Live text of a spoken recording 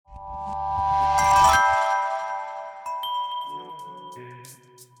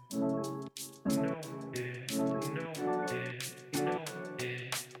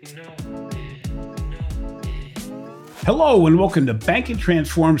Hello and welcome to Banking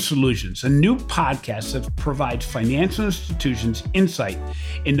Transform Solutions, a new podcast that provides financial institutions insight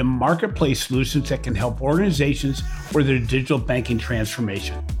into marketplace solutions that can help organizations with their digital banking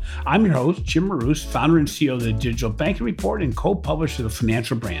transformation. I'm your host, Jim Marous, founder and CEO of the Digital Banking Report and co-publisher of the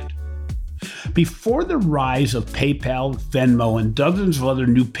Financial Brand. Before the rise of PayPal, Venmo, and dozens of other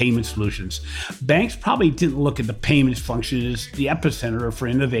new payment solutions, banks probably didn't look at the payments function as the epicenter for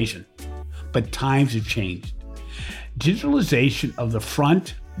innovation. But times have changed. Digitalization of the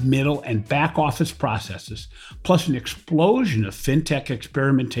front, middle, and back office processes, plus an explosion of fintech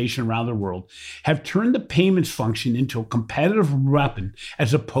experimentation around the world, have turned the payments function into a competitive weapon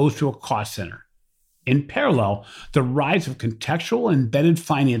as opposed to a cost center. In parallel, the rise of contextual embedded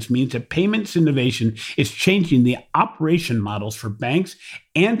finance means that payments innovation is changing the operation models for banks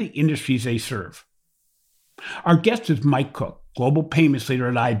and the industries they serve. Our guest is Mike Cook, global payments leader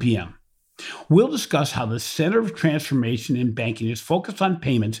at IBM. We'll discuss how the center of transformation in banking is focused on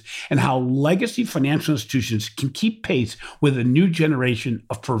payments and how legacy financial institutions can keep pace with a new generation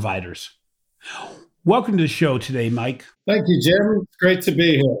of providers. Welcome to the show today, Mike. Thank you, Jim. It's great to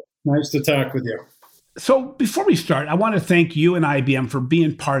be here. Nice to talk with you. So before we start, I want to thank you and IBM for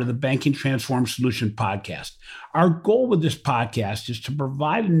being part of the Banking Transform Solution podcast. Our goal with this podcast is to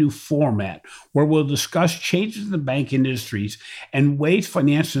provide a new format where we'll discuss changes in the bank industries and ways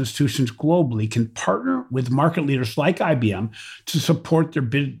financial institutions globally can partner with market leaders like IBM to support their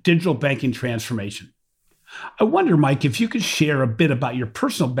digital banking transformation. I wonder, Mike, if you could share a bit about your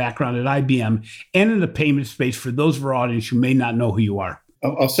personal background at IBM and in the payment space for those of our audience who may not know who you are.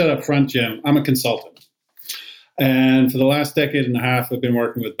 I'll set up front, Jim. I'm a consultant. And for the last decade and a half, I've been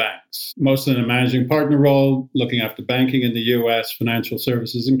working with banks, mostly in a managing partner role, looking after banking in the US, financial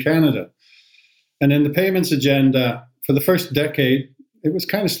services in Canada. And in the payments agenda, for the first decade, it was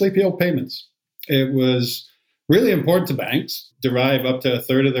kind of sleepy old payments. It was really important to banks, derive up to a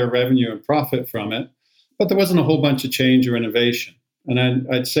third of their revenue and profit from it, but there wasn't a whole bunch of change or innovation. And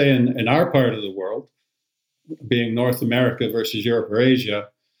I'd say in our part of the world, being North America versus Europe or Asia,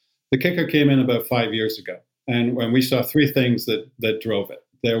 the kicker came in about 5 years ago. And when we saw three things that drove it,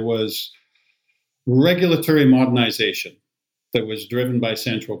 there was regulatory modernization that was driven by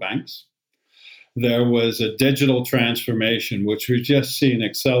central banks. There was a digital transformation, which we've just seen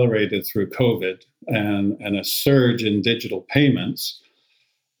accelerated through COVID and a surge in digital payments.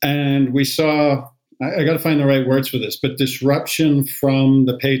 And we saw, I got to find the right words for this, but disruption from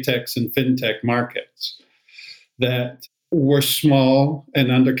the paytechs and fintech markets that were small and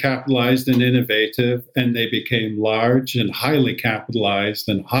undercapitalized and innovative, and they became large and highly capitalized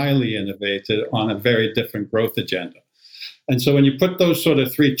and highly innovative on a very different growth agenda. And so when you put those sort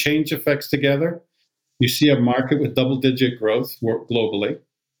of three change effects together, you see a market with double-digit growth globally.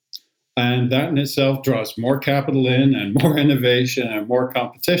 And that in itself draws more capital in and more innovation and more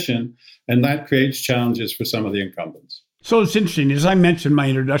competition, and that creates challenges for some of the incumbents. So it's interesting. As I mentioned in my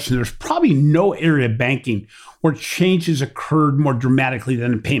introduction, there's probably no area of banking where changes occurred more dramatically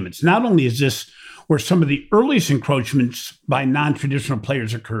than in payments. Not only is this where some of the earliest encroachments by non-traditional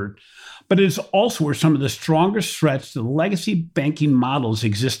players occurred, but it is also where some of the strongest threats to legacy banking models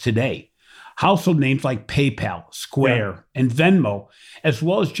exist today. Household names like PayPal, Square, and Venmo, as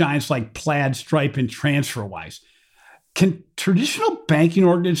well as giants like Plaid, Stripe, and TransferWise. Can traditional banking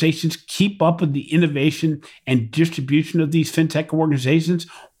organizations keep up with the innovation and distribution of these fintech organizations,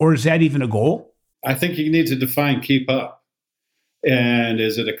 or is that even a goal? I think you need to define keep up. And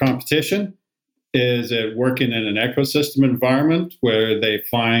is it a competition? Is it working in an ecosystem environment where they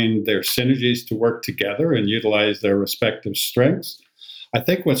find their synergies to work together and utilize their respective strengths? I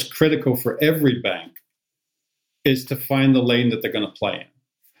think what's critical for every bank is to find the lane that they're going to play in.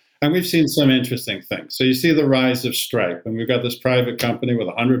 And we've seen some interesting things. So you see the rise of Stripe, and we've got this private company with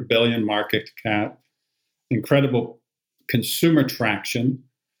 100 billion market cap, incredible consumer traction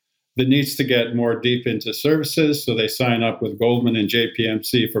that needs to get more deep into services. So they sign up with Goldman and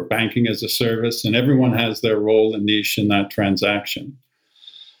JPMC for banking as a service, and everyone has their role and niche in that transaction.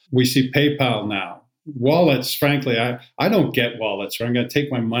 We see PayPal now. Wallets, frankly, I don't get wallets. So I'm going to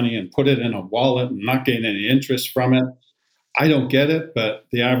take my money and put it in a wallet and not gain any interest from it. I don't get it, but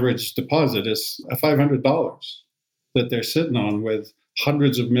the average deposit is $500 that they're sitting on with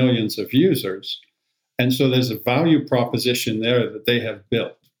hundreds of millions of users. And so there's a value proposition there that they have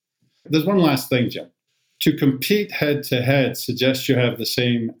built. There's one last thing, Jim. To compete head-to-head suggests you have the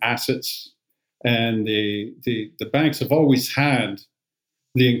same assets, and the banks have always had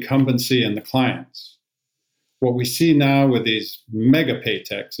the incumbency and the clients. What we see now with these mega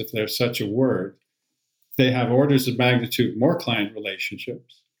paytechs, if there's such a word, they have orders of magnitude more client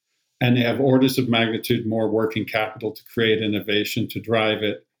relationships, and they have orders of magnitude more working capital to create innovation, to drive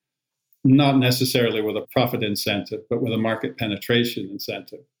it, not necessarily with a profit incentive, but with a market penetration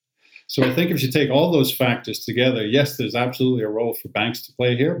incentive. So I think if you take all those factors together, yes, there's absolutely a role for banks to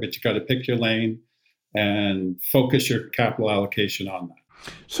play here, but you got to pick your lane and focus your capital allocation on that.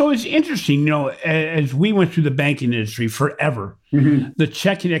 So it's interesting, as we went through the banking industry forever, the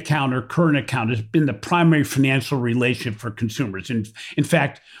checking account or current account has been the primary financial relationship for consumers. And in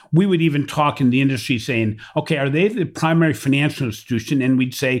fact, we would even talk in the industry saying, okay, are they the primary financial institution? And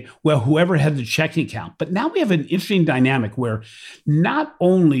we'd say, well, whoever had the checking account. But now we have an interesting dynamic where not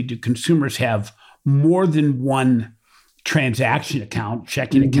only do consumers have more than one transaction account,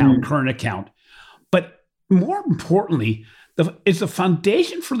 checking account, current account, but more importantly, is the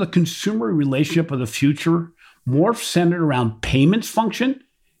foundation for the consumer relationship of the future more centered around payments function,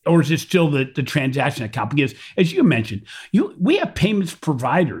 or is it still the transaction account? Because as you mentioned, we have payments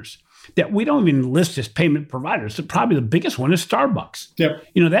providers that we don't even list as payment providers. So probably the biggest one is Starbucks.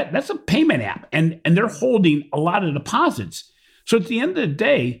 Yep. That's a payment app, and they're holding a lot of deposits. So at the end of the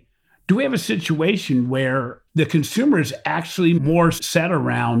day, do we have a situation where the consumer is actually more set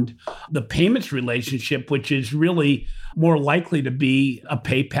around the payments relationship, which is really more likely to be a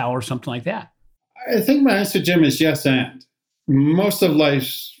PayPal or something like that? I think my answer, Jim, is yes and. Most of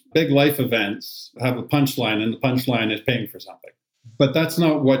life's big life events have a punchline, and the punchline is paying for something. But that's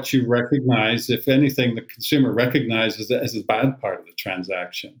not what you recognize. If anything, the consumer recognizes it as a bad part of the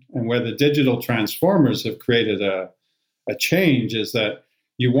transaction. And where the digital transformers have created a change is that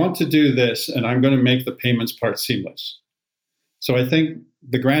you want to do this, and I'm going to make the payments part seamless. So I think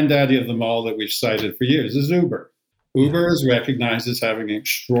the granddaddy of them all that we've cited for years is Uber. Uber is recognized as having an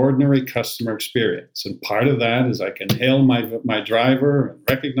extraordinary customer experience. And part of that is I can hail my driver and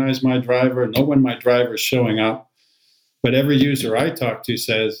recognize my driver, know when my driver is showing up. But every user I talk to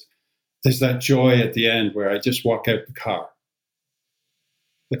says, there's that joy at the end where I just walk out the car.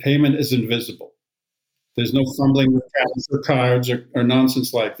 The payment is invisible. There's no fumbling with cards or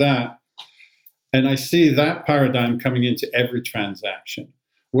nonsense like that. And I see that paradigm coming into every transaction.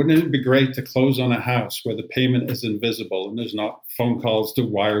 Wouldn't it be great to close on a house where the payment is invisible and there's not phone calls to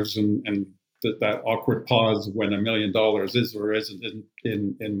wires and that awkward pause when $1 million is or isn't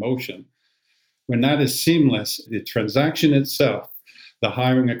in motion? When that is seamless, the transaction itself, the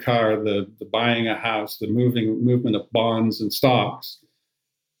hiring a car, the buying a house, the movement of bonds and stocks,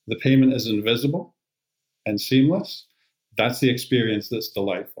 the payment is invisible and seamless. That's the experience that's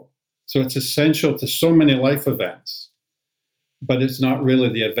delightful. So it's essential to so many life events, but it's not really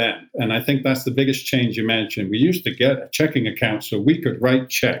the event. And I think that's the biggest change you mentioned. We used to get a checking account so we could write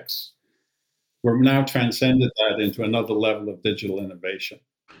checks. We're now transcended that into another level of digital innovation.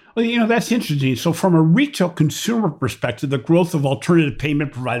 Well, that's interesting. So from a retail consumer perspective, the growth of alternative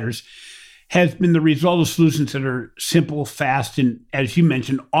payment providers has been the result of solutions that are simple, fast, and, as you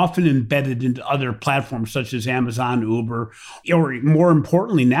mentioned, often embedded into other platforms such as Amazon, Uber, or more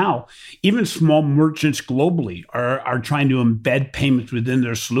importantly now, even small merchants globally are trying to embed payments within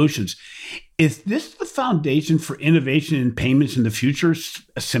their solutions. Is this the foundation for innovation in payments in the future?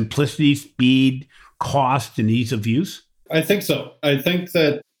 Simplicity, speed, cost, and ease of use? I think so. I think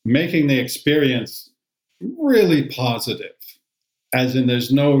that making the experience really positive, as in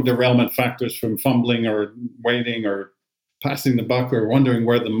there's no derailment factors from fumbling or waiting or passing the buck or wondering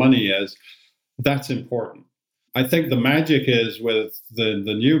where the money is, that's important. I think the magic is with the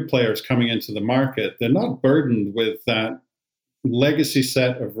new players coming into the market, they're not burdened with that legacy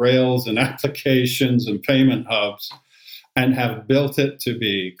set of rails and applications and payment hubs, and have built it to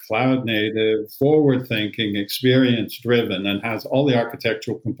be cloud native, forward thinking, experience driven, and has all the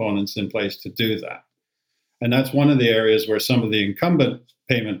architectural components in place to do that. And that's one of the areas where some of the incumbent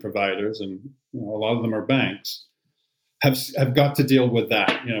payment providers, and a lot of them are banks, have got to deal with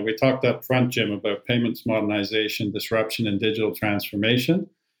that. We talked up front, Jim, about payments modernization, disruption, and digital transformation.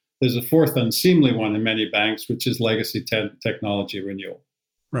 There's a fourth unseemly one in many banks, which is legacy technology renewal.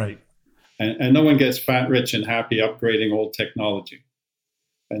 Right. And no one gets fat, rich, and happy upgrading old technology.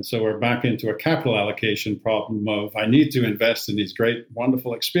 And so we're back into a capital allocation problem of I need to invest in these great,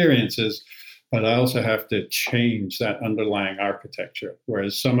 wonderful experiences, but I also have to change that underlying architecture.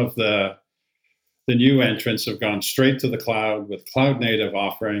 Whereas some of the new entrants have gone straight to the cloud with cloud native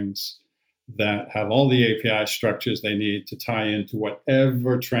offerings that have all the API structures they need to tie into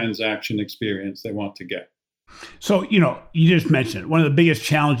whatever transaction experience they want to get. So, you just mentioned it. One of the biggest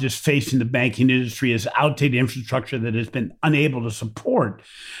challenges facing the banking industry is outdated infrastructure that has been unable to support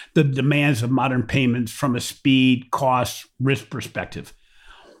the demands of modern payments from a speed, cost, risk perspective.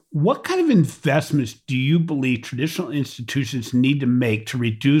 What kind of investments do you believe traditional institutions need to make to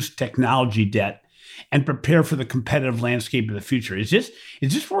reduce technology debt and prepare for the competitive landscape of the future? Is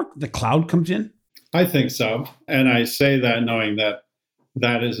this where the cloud comes in? I think so. And I say that knowing that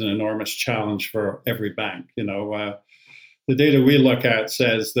that is an enormous challenge for every bank. The data we look at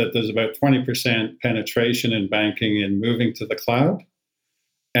says that there's about 20% penetration in banking in moving to the cloud.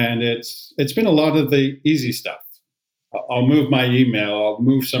 And it's been a lot of the easy stuff. I'll move my email, I'll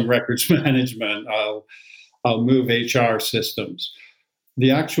move some records management, I'll move HR systems.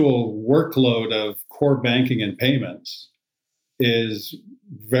 The actual workload of core banking and payments is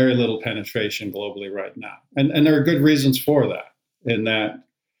very little penetration globally right now. And there are good reasons for that, in that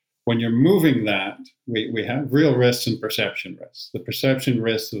when you're moving that, we have real risks and perception risks. The perception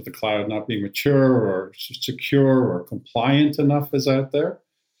risks of the cloud not being mature or secure or compliant enough is out there.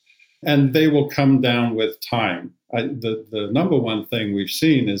 And they will come down with time. The number one thing we've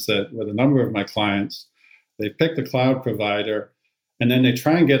seen is that with a number of my clients, they pick the cloud provider and then they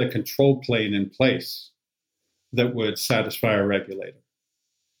try and get a control plane in place that would satisfy a regulator.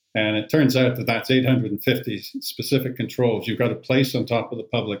 And it turns out that that's 850 specific controls you've got to place on top of the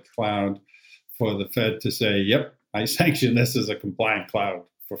public cloud for the Fed to say, yep, I sanction this as a compliant cloud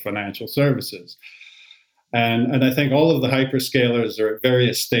for financial services. And I think all of the hyperscalers are at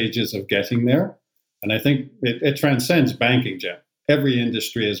various stages of getting there. And I think it transcends banking, Jim. Every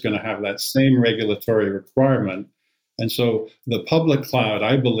industry is going to have that same regulatory requirement. And so the public cloud,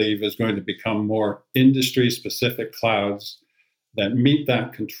 I believe, is going to become more industry-specific clouds that meet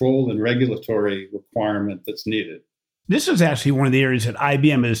that control and regulatory requirement that's needed. This is actually one of the areas that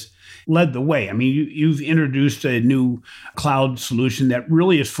IBM has led the way. I mean, you've introduced a new cloud solution that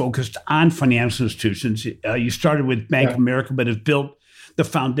really is focused on financial institutions. You started with Bank of America, but have built the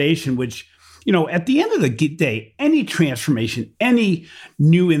foundation, which, at the end of the day, any transformation, any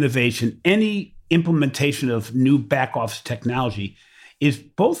new innovation, any implementation of new back office technology is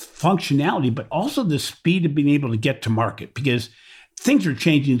both functionality, but also the speed of being able to get to market, because things are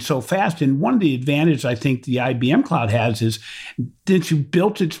changing so fast. And one of the advantages I think the IBM Cloud has is that you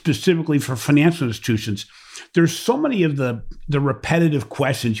built it specifically for financial institutions. There's so many of the repetitive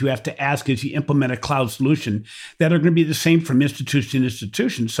questions you have to ask as you implement a cloud solution that are going to be the same from institution to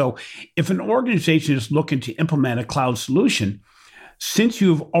institution. So if an organization is looking to implement a cloud solution, since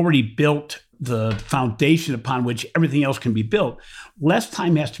you've already built the foundation upon which everything else can be built, less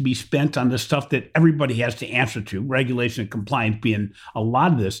time has to be spent on the stuff that everybody has to answer to, regulation and compliance being a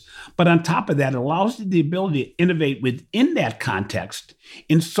lot of this. But on top of that, it allows you the ability to innovate within that context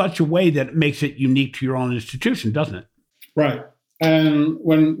in such a way that it makes it unique to your own institution, doesn't it? Right. And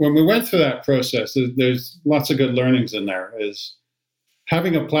when we went through that process, there's lots of good learnings in there. Is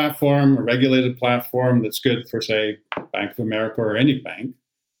having a platform, a regulated platform that's good for, say, Bank of America or any bank,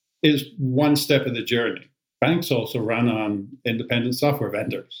 is one step of the journey. Banks also run on independent software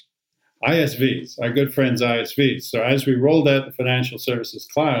vendors, ISVs, our good friends ISVs. So as we rolled out the Financial Services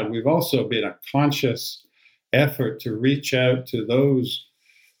Cloud, we've also been a conscious effort to reach out to those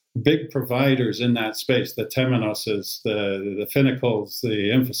big providers in that space, the Temenoses, the Finnacles,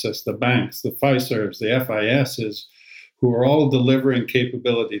 the Infosys, the banks, the Fiservs, the FISs, who are all delivering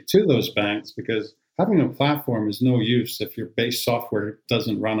capability to those banks, because having a platform is no use if your base software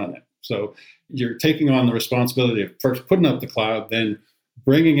doesn't run on it. So you're taking on the responsibility of first putting up the cloud, then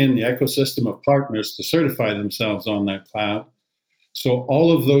bringing in the ecosystem of partners to certify themselves on that cloud. So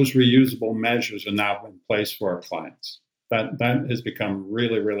all of those reusable measures are now in place for our clients. That has become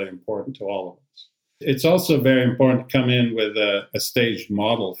really, really important to all of us. It's also very important to come in with a staged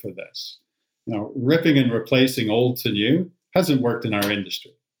model for this. Ripping and replacing old to new hasn't worked in our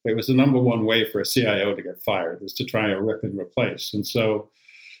industry. It was the number one way for a CIO to get fired, is to try to rip and replace. And so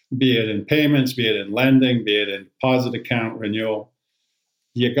be it in payments, be it in lending, be it in deposit account renewal,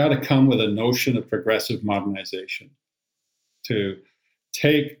 you got to come with a notion of progressive modernization to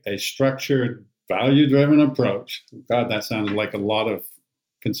take a structured, value-driven approach. God, that sounded like a lot of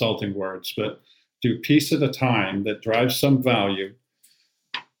consulting words, but do piece at a time that drives some value.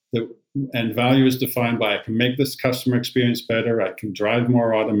 And value is defined by, I can make this customer experience better, I can drive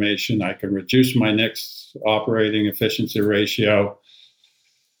more automation, I can reduce my next operating efficiency ratio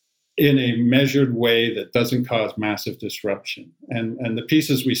in a measured way that doesn't cause massive disruption. And the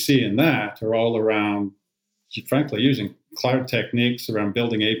pieces we see in that are all around, frankly, using cloud techniques around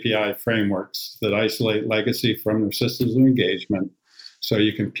building API frameworks that isolate legacy from their systems of engagement, so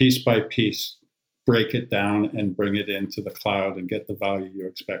you can piece by piece break it down and bring it into the cloud and get the value you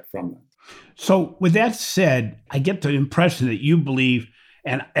expect from them. So with that said, I get the impression that you believe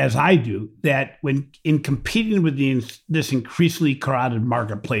and as I do, that when in competing with this increasingly crowded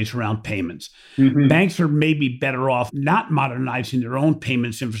marketplace around payments, banks are maybe better off not modernizing their own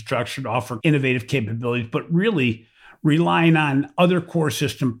payments infrastructure to offer innovative capabilities, but really relying on other core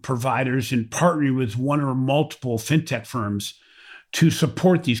system providers and partnering with one or multiple fintech firms to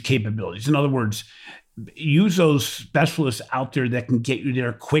support these capabilities. In other words, use those specialists out there that can get you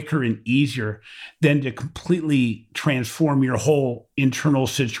there quicker and easier than to completely transform your whole internal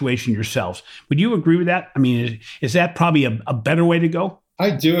situation yourselves. Would you agree with that? I mean, is that probably a better way to go?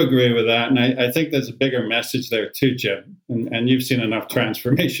 I do agree with that. And I think there's a bigger message there too, Jim. And you've seen enough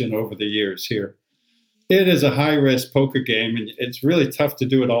transformation over the years here. It is a high-risk poker game, and it's really tough to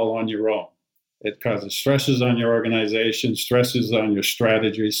do it all on your own. It causes stresses on your organization, stresses on your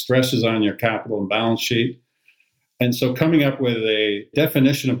strategy, stresses on your capital and balance sheet. And so coming up with a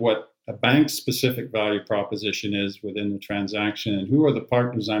definition of what a bank's specific value proposition is within the transaction and who are the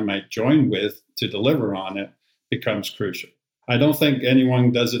partners I might join with to deliver on it becomes crucial. I don't think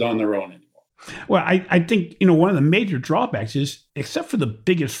anyone does it on their own anymore. Well, I think, one of the major drawbacks is, except for the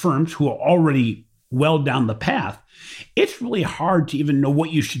biggest firms who are already well down the path, it's really hard to even know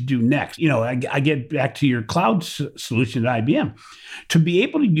what you should do next. I get back to your cloud solution at IBM. To be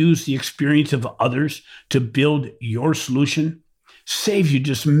able to use the experience of others to build your solution saves you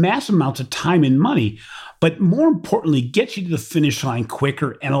just massive amounts of time and money, but more importantly, gets you to the finish line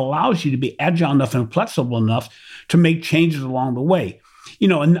quicker and allows you to be agile enough and flexible enough to make changes along the way.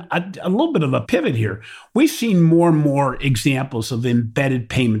 And a little bit of a pivot here. We've seen more and more examples of embedded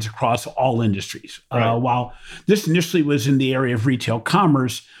payments across all industries. Right. While this initially was in the area of retail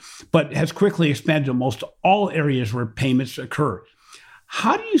commerce, but has quickly expanded to most all areas where payments occur.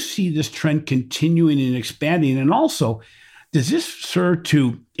 How do you see this trend continuing and expanding? And also, does this serve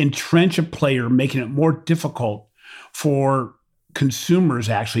to entrench a player, making it more difficult for consumers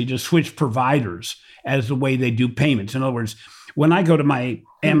actually to switch providers as the way they do payments? In other words, when I go to my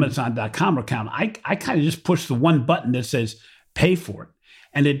Amazon.com account, I kind of just push the one button that says pay for it.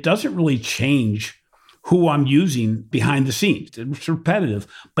 And it doesn't really change who I'm using behind the scenes. It's repetitive,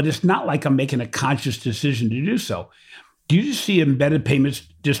 but it's not like I'm making a conscious decision to do so. Do you just see embedded payments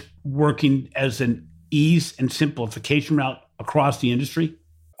just working as an ease and simplification route across the industry?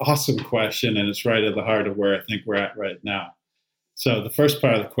 Awesome question. And it's right at the heart of where I think we're at right now. So the first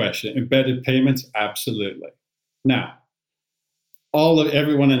part of the question, embedded payments, absolutely. Now,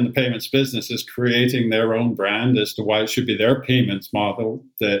 everyone in the payments business is creating their own brand as to why it should be their payments model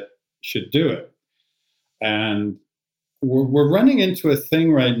that should do it. And we're running into a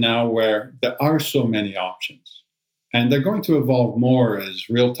thing right now where there are so many options. And they're going to evolve more as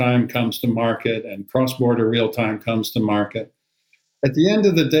real-time comes to market and cross-border real-time comes to market. At the end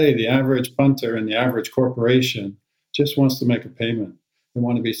of the day, the average punter and the average corporation just wants to make a payment. They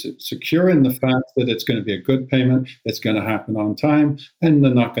want to be secure in the fact that it's going to be a good payment, it's going to happen on time, and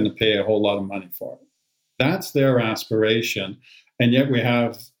they're not going to pay a whole lot of money for it. That's their aspiration. And yet we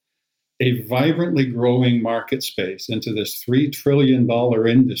have a vibrantly growing market space into this $3 trillion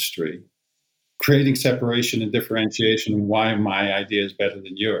industry, creating separation and differentiation and why my idea is better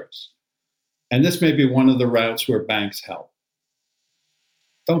than yours. And this may be one of the routes where banks help.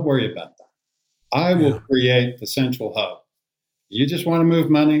 Don't worry about that. I will create the central hub. You just want to move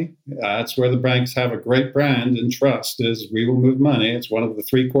money. That's where the banks have a great brand and trust is we will move money. It's one of the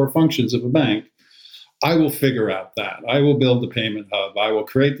three core functions of a bank. I will figure out that. I will build the payment hub. I will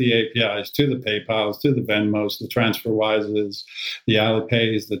create the APIs to the PayPals, to the Venmos, the TransferWises, the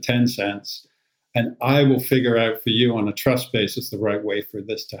Alipays, the Tencents. And I will figure out for you on a trust basis the right way for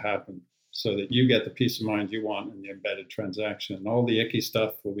this to happen so that you get the peace of mind you want in the embedded transaction. And all the icky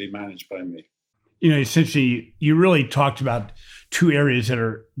stuff will be managed by me. Essentially, you really talked about two areas that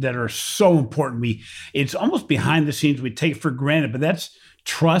are so important. It's almost behind the scenes. We take it for granted, but that's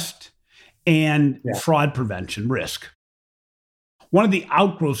trust and fraud prevention risk. One of the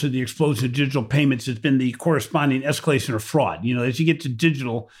outgrowths of the explosion of digital payments has been the corresponding escalation of fraud. As you get to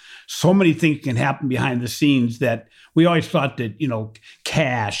digital, so many things can happen behind the scenes that we always thought that,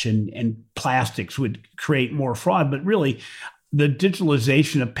 cash and plastics would create more fraud, but really the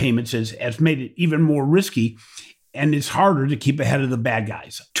digitalization of payments has made it even more risky, and it's harder to keep ahead of the bad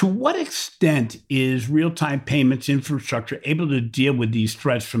guys. To what extent is real-time payments infrastructure able to deal with these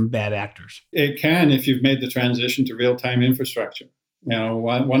threats from bad actors? It can if you've made the transition to real-time infrastructure.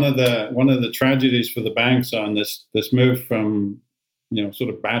 One of the tragedies for the banks on this move from sort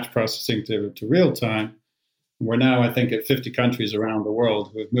of batch processing to real-time, we're now I think at 50 countries around the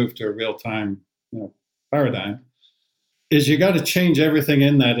world who have moved to a real-time paradigm, is you got to change everything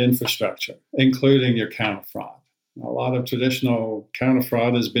in that infrastructure, including your counter fraud. A lot of traditional counter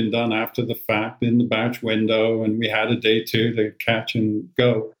fraud has been done after the fact in the batch window, and we had a day two to catch and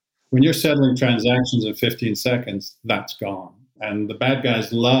go. When you're settling transactions in 15 seconds, that's gone. And the bad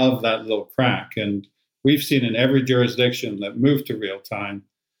guys love that little crack. And we've seen in every jurisdiction that moved to real time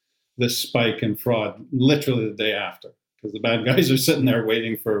this spike in fraud literally the day after, because the bad guys are sitting there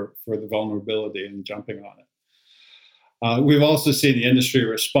waiting for the vulnerability and jumping on it. We've also seen the industry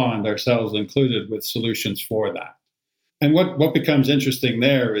respond, ourselves included, with solutions for that. And what becomes interesting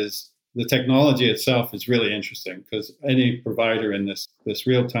there is the technology itself is really interesting, because any provider in this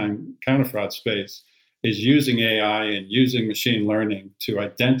real-time counter fraud space is using AI and using machine learning to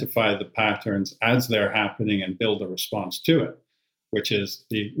identify the patterns as they're happening and build a response to it, which is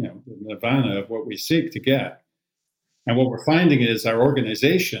the nirvana of what we seek to get. And what we're finding is our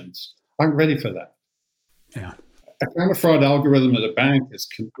organizations aren't ready for that. Yeah. A counter fraud algorithm at a bank is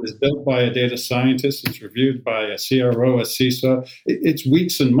built by a data scientist. It's reviewed by a CRO, a CISO. It's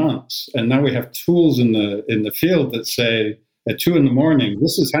weeks and months. And now we have tools in the field that say at 2 a.m,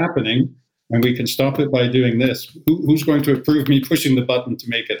 this is happening, and we can stop it by doing this. Who's going to approve me pushing the button to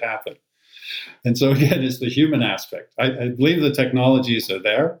make it happen? And so again, it's the human aspect. I believe the technologies are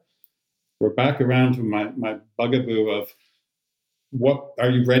there. We're back around to my bugaboo of, what are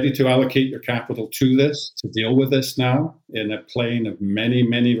you ready to allocate your capital to this, to deal with this now in a plane of many,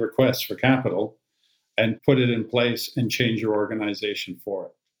 many requests for capital, and put it in place and change your organization for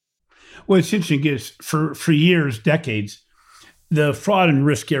it? Well, it's interesting because for years, decades, the fraud and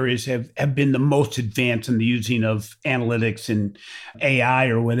risk areas have been the most advanced in the using of analytics and AI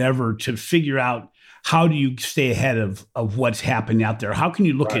or whatever to figure out how do you stay ahead of what's happening out there? How can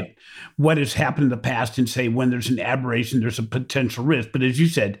you look at what has happened in the past and say when there's an aberration, there's a potential risk? But as you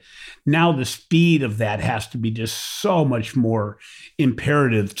said, now the speed of that has to be just so much more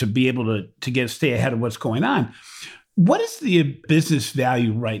imperative to be able to stay ahead of what's going on. What is the business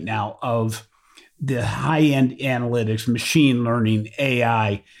value right now of the high-end analytics, machine learning,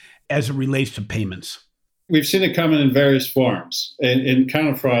 AI, as it relates to payments? We've seen it coming in various forms. In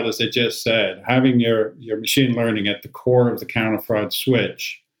counter fraud, as I just said, having your machine learning at the core of the counter fraud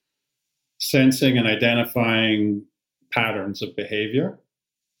switch, sensing and identifying patterns of behavior,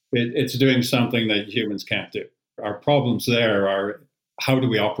 it's doing something that humans can't do. Our problems there are, how do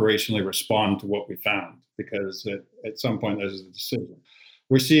we operationally respond to what we found? Because at some point, there's a decision.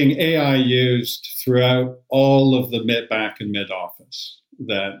 We're seeing AI used throughout all of the back and mid-office.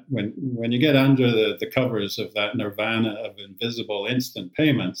 That when you get under the covers of that nirvana of invisible instant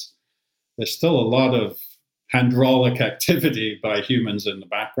payments, there's still a lot of hydraulic activity by humans in the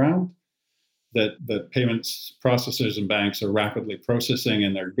background that payments processors and banks are rapidly processing,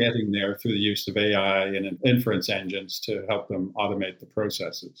 and they're getting there through the use of AI and inference engines to help them automate the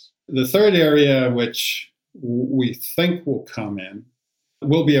processes. The third area, which we think will come in,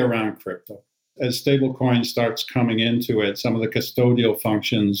 will be around crypto. As stablecoin starts coming into it, some of the custodial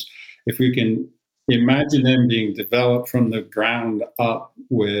functions, if we can imagine them being developed from the ground up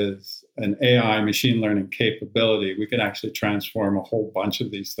with an AI machine learning capability, we can actually transform a whole bunch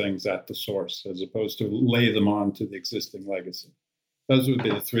of these things at the source, as opposed to lay them on to the existing legacy. Those would be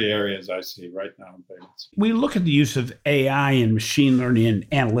the three areas I see right now in payments. We look at the use of AI and machine learning and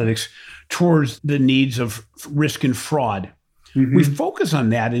analytics towards the needs of risk and fraud. Mm-hmm. We focus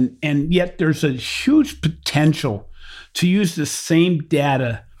on that, and yet there's a huge potential to use the same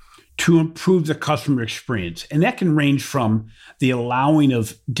data to improve the customer experience. And that can range from the allowing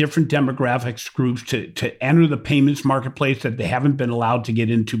of different demographics groups to enter the payments marketplace that they haven't been allowed to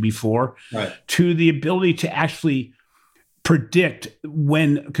get into before, to the ability to actually predict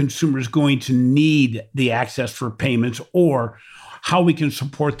when a consumer is going to need the access for payments or how we can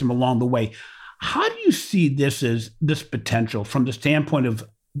support them along the way. How do you see this potential from the standpoint of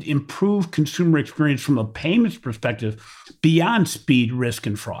improved consumer experience from a payments perspective beyond speed, risk,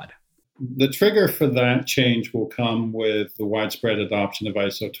 and fraud? The trigger for that change will come with the widespread adoption of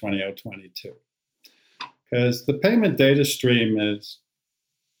ISO 20022. Because the payment data stream is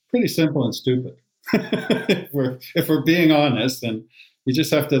pretty simple and stupid. if we're being honest, and you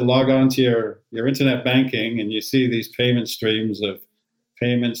just have to log on to your internet banking and you see these payment streams of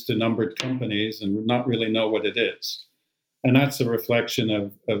payments to numbered companies and not really know what it is. And that's a reflection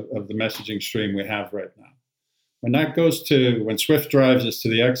of the messaging stream we have right now. When Swift drives us to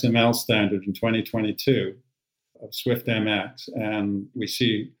the XML standard in 2022 of Swift MX, and we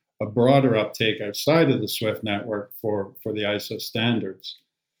see a broader uptake outside of the Swift network for the ISO standards,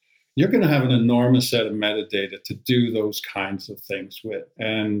 you're going to have an enormous set of metadata to do those kinds of things with.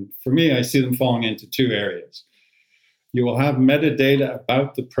 And for me, I see them falling into two areas. You will have metadata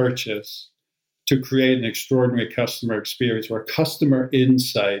about the purchase to create an extraordinary customer experience or customer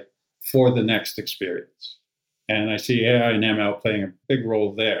insight for the next experience. And I see AI and ML playing a big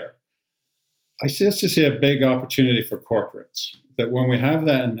role there. I also see a big opportunity for corporates, that when we have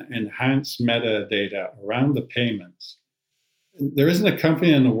that enhanced metadata around the payments, there isn't a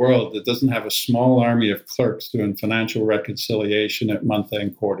company in the world that doesn't have a small army of clerks doing financial reconciliation at month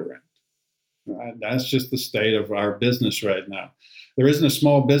end, quarter end. Right? That's just the state of our business right now. There isn't a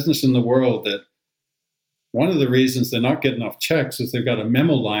small business in the world that one of the reasons they're not getting off checks is they've got a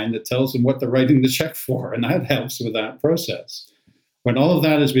memo line that tells them what they're writing the check for, and that helps with that process. When all of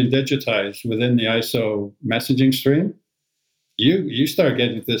that has been digitized within the ISO messaging stream, you start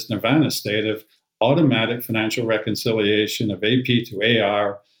getting this nirvana state of automatic financial reconciliation of AP to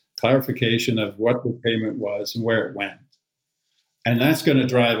AR, clarification of what the payment was and where it went. And that's going to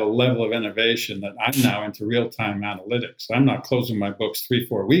drive a level of innovation that I'm now into real-time analytics. I'm not closing my books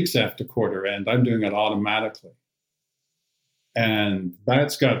 3-4 weeks after quarter end. I'm doing it automatically. And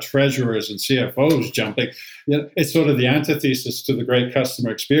that's got treasurers and CFOs jumping. It's sort of the antithesis to the great customer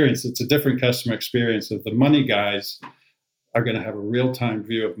experience. It's a different customer experience of the money guys are going to have a real-time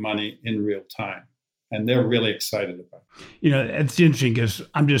view of money in real time. And they're really excited about it. It's interesting because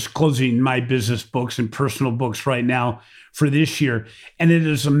I'm just closing my business books and personal books right now for this year. And it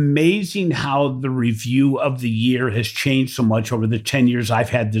is amazing how the review of the year has changed so much over the 10 years I've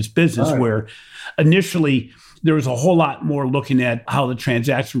had this business, right, where initially there was a whole lot more looking at how the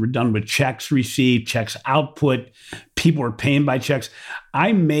transactions were done with checks received, checks output, people were paying by checks.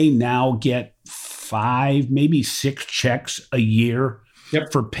 I may now get 5, maybe 6 checks a year,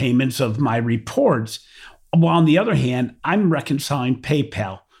 yep, for payments of my reports. While on the other hand, I'm reconciling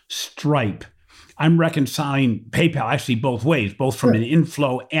PayPal, Stripe. I'm reconciling PayPal actually both ways, both from an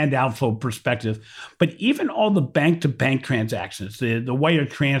inflow and outflow perspective. But even all the bank-to-bank transactions, the wire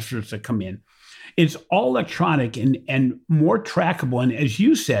transfers that come in, it's all electronic and more trackable. And as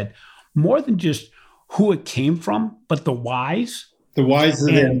you said, more than just who it came from, but the whys. The whys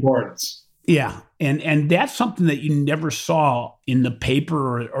and the importance. Yeah. And that's something that you never saw in the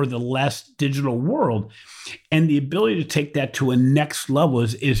paper or the less digital world. And the ability to take that to a next level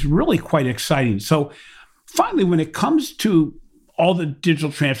is really quite exciting. So finally, when it comes to all the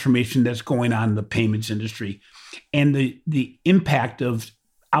digital transformation that's going on in the payments industry and the impact of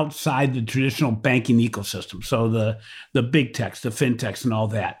outside the traditional banking ecosystem, so the big techs, the fintechs and all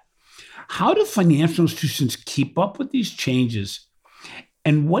that, how do financial institutions keep up with these changes?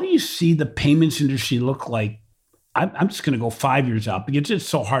 And what do you see the payments industry look like? I'm just going to go 5 years out because it's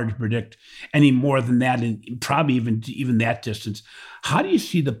so hard to predict any more than that, and probably even that distance. How do you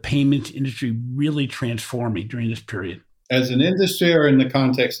see the payments industry really transforming during this period? As an industry or in the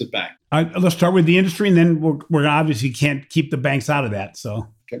context of bank? Let's start with the industry, and then we're obviously can't keep the banks out of that. So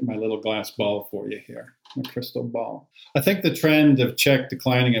get my little glass ball for you here, my crystal ball. I think the trend of check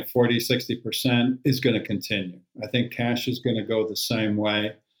declining at 40, 60% is going to continue. I think cash is going to go the same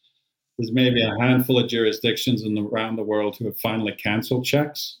way. There's maybe a handful of jurisdictions around the world who have finally canceled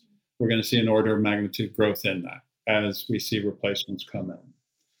checks. We're going to see an order of magnitude growth in that as we see replacements come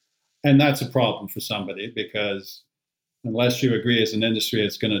in. And that's a problem for somebody because unless you agree as an industry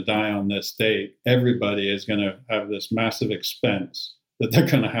it's going to die on this date, everybody is going to have this massive expense that they're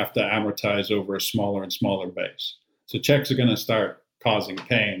going to have to amortize over a smaller and smaller base. So checks are going to start causing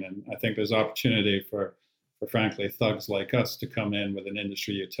pain. And I think there's opportunity for frankly, thugs like us to come in with an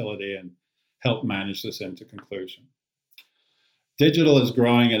industry utility and help manage this into conclusion. Digital is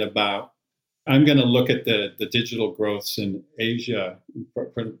growing at about, I'm going to look at the digital growths in Asia,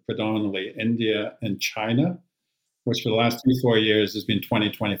 predominantly India and China, which for the last 3-4 years has been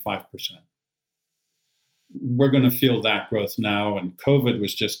 20-25%. We're going to feel that growth now, and COVID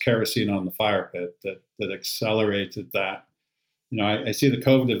was just kerosene on the fire pit that accelerated that. I see the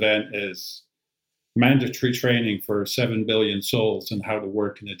COVID event as mandatory training for 7 billion souls in how to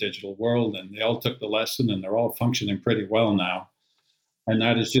work in a digital world, and they all took the lesson, and they're all functioning pretty well now. And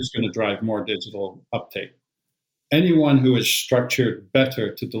that is just going to drive more digital uptake. Anyone who is structured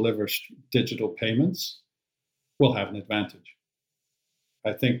better to deliver digital payments will have an advantage.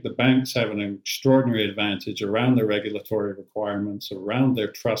 I think the banks have an extraordinary advantage around their regulatory requirements, around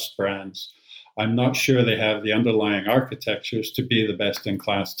their trust brands. I'm not sure they have the underlying architectures to be the best in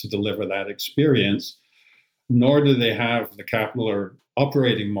class to deliver that experience, nor do they have the capital or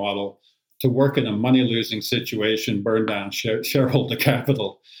operating model to work in a money-losing situation, burn down shareholder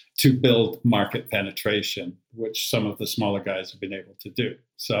capital to build market penetration, which some of the smaller guys have been able to do.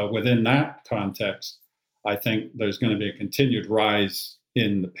 So within that context, I think there's going to be a continued rise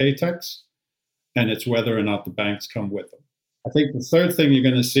in the paytechs, and it's whether or not the banks come with them. I think the third thing you're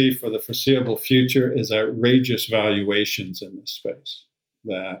going to see for the foreseeable future is outrageous valuations in this space.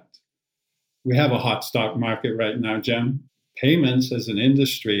 That we have a hot stock market right now, Jim. Payments as an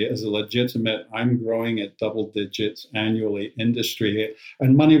industry, as a legitimate, I'm growing at double digits annually industry,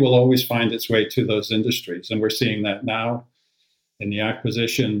 and money will always find its way to those industries. And we're seeing that now in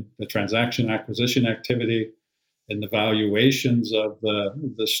the transaction acquisition activity, in the valuations of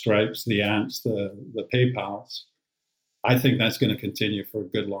the Stripes, the Ants, the PayPals. I think that's going to continue for a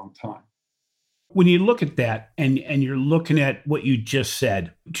good long time. When you look at that and you're looking at what you just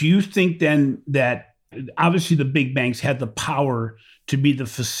said, do you think then that obviously the big banks had the power to be the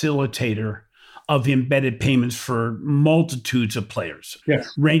facilitator of embedded payments for multitudes of players,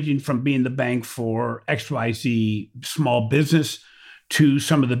 yes, ranging from being the bank for XYZ small business to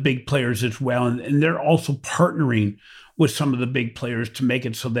some of the big players as well. And they're also partnering with some of the big players to make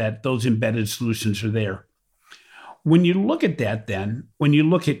it so that those embedded solutions are there. When you look at that, then, when you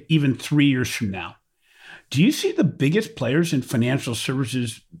look at even 3 years from now, do you see the biggest players in financial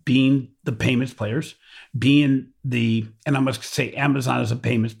services being the payments players, and I must say Amazon is a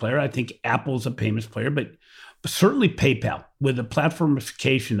payments player. I think Apple is a payments player, but certainly PayPal with the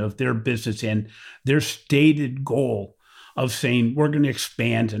platformification of their business and their stated goal of saying we're going to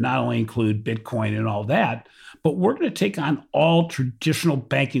expand to not only include Bitcoin and all that, but we're going to take on all traditional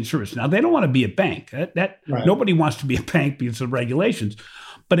banking services. Now, they don't want to be a bank. Right. Nobody wants to be a bank because of regulations.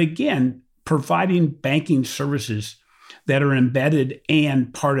 But again, providing banking services that are embedded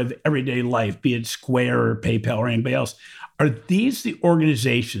and part of everyday life, be it Square or PayPal or anybody else, are these the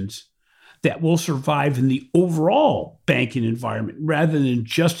organizations that will survive in the overall banking environment rather than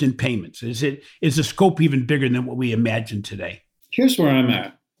just in payments? Is the scope even bigger than what we imagine today? Here's where I'm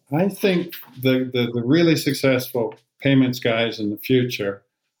at. I think the really successful payments guys in the future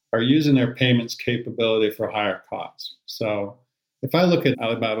are using their payments capability for higher costs. So if I look at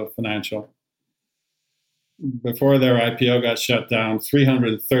Alibaba Financial, before their IPO got shut down,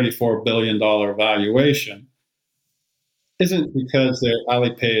 $334 billion valuation, isn't because their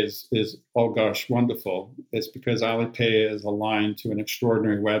Alipay is oh gosh, wonderful. It's because Alipay is aligned to an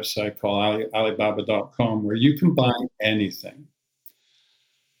extraordinary website called Alibaba.com where you can buy anything.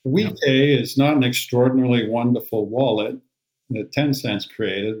 WePay is not an extraordinarily wonderful wallet that Tencent's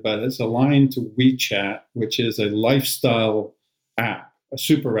created, but it's aligned to WeChat, which is a lifestyle app, a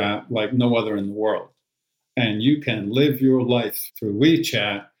super app like no other in the world. And you can live your life through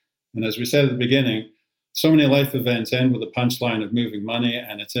WeChat. And as we said at the beginning, so many life events end with a punchline of moving money,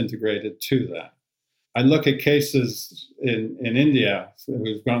 and it's integrated to that. I look at cases in India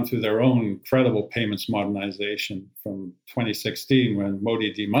who've gone through their own incredible payments modernization from 2016 when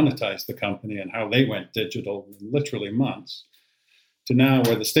Modi demonetized the company and how they went digital in literally months, to now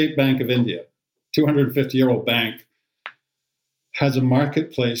where the State Bank of India, 250-year-old bank, has a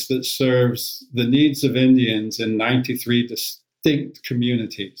marketplace that serves the needs of Indians in 93 distinct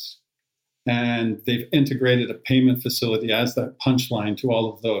communities. And they've integrated a payment facility as that punchline to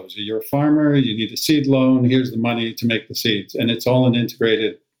all of those. You're a farmer, you need a seed loan, here's the money to make the seeds. And it's all an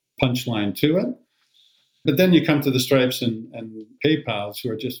integrated punchline to it. But then you come to the Stripes and PayPals,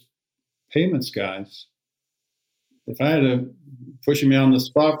 who are just payments guys. If I had to push me on the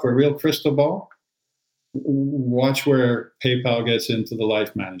spot for a real crystal ball, watch where PayPal gets into the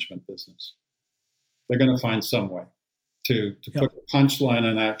life management business. They're going to find some way to put a punchline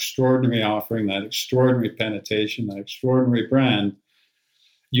on that extraordinary offering, that extraordinary penetration, that extraordinary brand.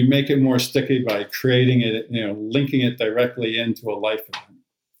 You make it more sticky by creating it, linking it directly into a life event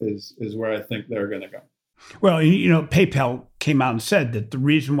is where I think they're going to go. Well, PayPal came out and said that the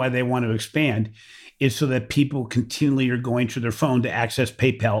reason why they want to expand is so that people continually are going to their phone to access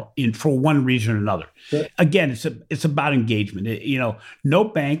PayPal for one reason or another. Sure. Again, it's about engagement. No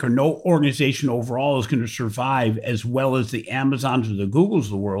bank or no organization overall is going to survive as well as the Amazons or the Googles of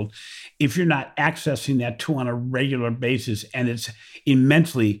the world if you're not accessing that tool on a regular basis. And it's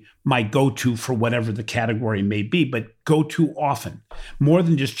immensely my go-to for whatever the category may be, but go to often, more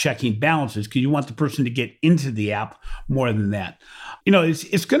than just checking balances, because you want the person to get into the app more than that.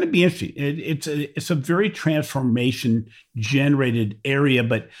 It's going to be interesting. It's a very transformation generated area,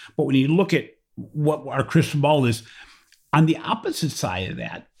 but when you look at what our crystal ball is, on the opposite side of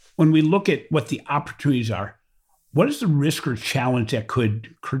that, when we look at what the opportunities are, what is the risk or challenge that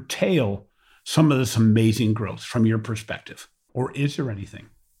could curtail some of this amazing growth from your perspective? Or is there anything?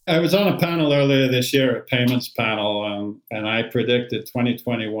 I was on a panel earlier this year, a payments panel, and I predicted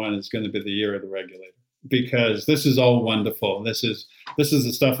 2021 is going to be the year of the regulator, because this is all wonderful. This is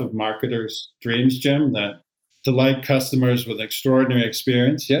the stuff of marketers' dreams, Jim, that delight customers with extraordinary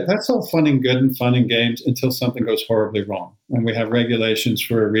experience. Yeah, that's all fun and good and fun and games until something goes horribly wrong. And we have regulations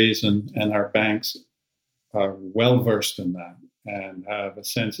for a reason, and our banks are well versed in that and have a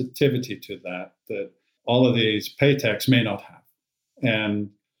sensitivity to that all of these paytechs may not have. And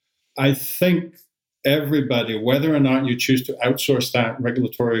I think everybody, whether or not you choose to outsource that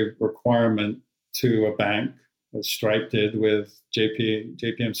regulatory requirement to a bank, as Stripe did with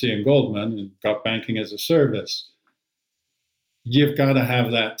JPMC and Goldman and got banking as a service, you've got to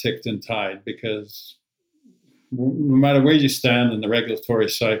have that ticked and tied, because no matter where you stand in the regulatory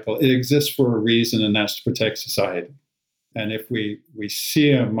cycle, it exists for a reason, and that's to protect society. And if we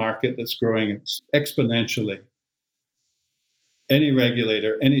see a market that's growing exponentially, any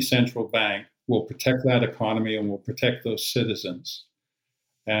regulator, any central bank will protect that economy and will protect those citizens.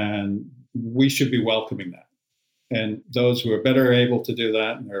 And we should be welcoming that. And those who are better able to do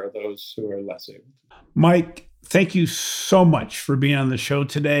that, and there are those who are less able. Mike, thank you so much for being on the show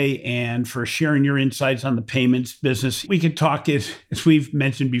today and for sharing your insights on the payments business. We could talk, as we've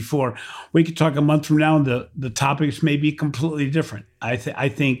mentioned before, we could talk a month from now, and the topics may be completely different. I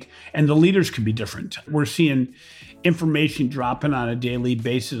think, and the leaders could be different. We're seeing information dropping on a daily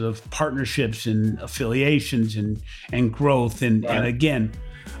basis of partnerships and affiliations and growth. And again,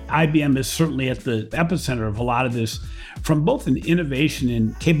 IBM is certainly at the epicenter of a lot of this, from both an innovation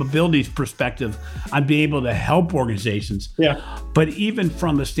and capabilities perspective on being able to help organizations, but even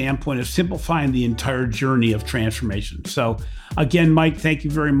from the standpoint of simplifying the entire journey of transformation. So again, Mike, thank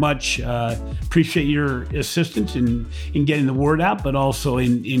you very much. Appreciate your assistance in getting the word out, but also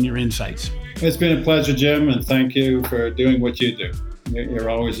in your insights. It's been a pleasure, Jim, and thank you for doing what you do. You're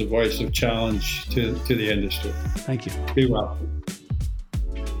always a voice of challenge to the industry. Thank you. Be well.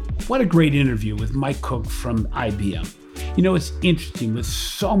 What a great interview with Mike Cook from IBM. You know, it's interesting with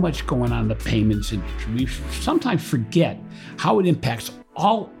so much going on in the payments industry. We sometimes forget how it impacts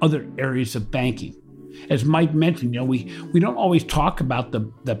all other areas of banking. As Mike mentioned, we don't always talk about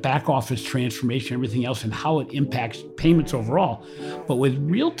the back office transformation, everything else, and how it impacts payments overall. But with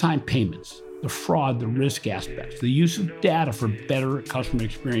real-time payments, the fraud, the risk aspects, the use of data for better customer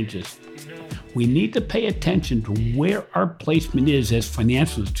experiences, we need to pay attention to where our placement is as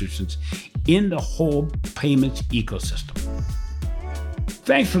financial institutions in the whole payments ecosystem.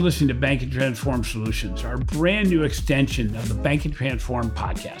 Thanks for listening to Bank and Transform Solutions, our brand new extension of the Bank and Transform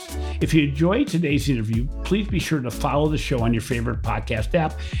podcast. If you enjoyed today's interview, please be sure to follow the show on your favorite podcast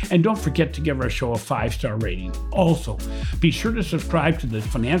app, and don't forget to give our show a 5-star rating. Also, be sure to subscribe to the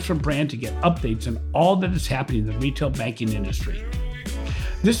Financial Brand to get updates on all that is happening in the retail banking industry.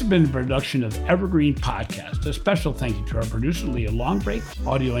 This has been a production of Evergreen Podcast. A special thank you to our producer, Leah Longbreak,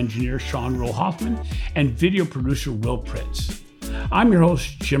 audio engineer, Sean Roll-Hoffman, and video producer, Will Pritz. I'm your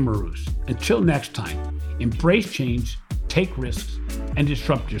host, Jim Marous. Until next time, embrace change, take risks, and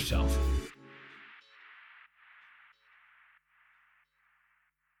disrupt yourself.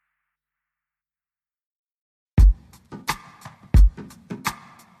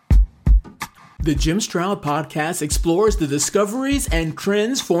 The Jim Stroud Podcast explores the discoveries and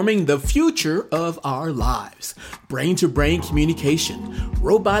trends forming the future of our lives. Brain-to-brain communication,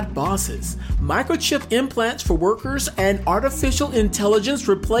 robot bosses, microchip implants for workers, and artificial intelligence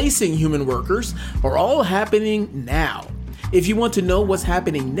replacing human workers are all happening now. If you want to know what's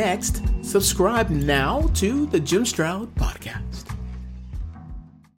happening next, subscribe now to the Jim Stroud Podcast.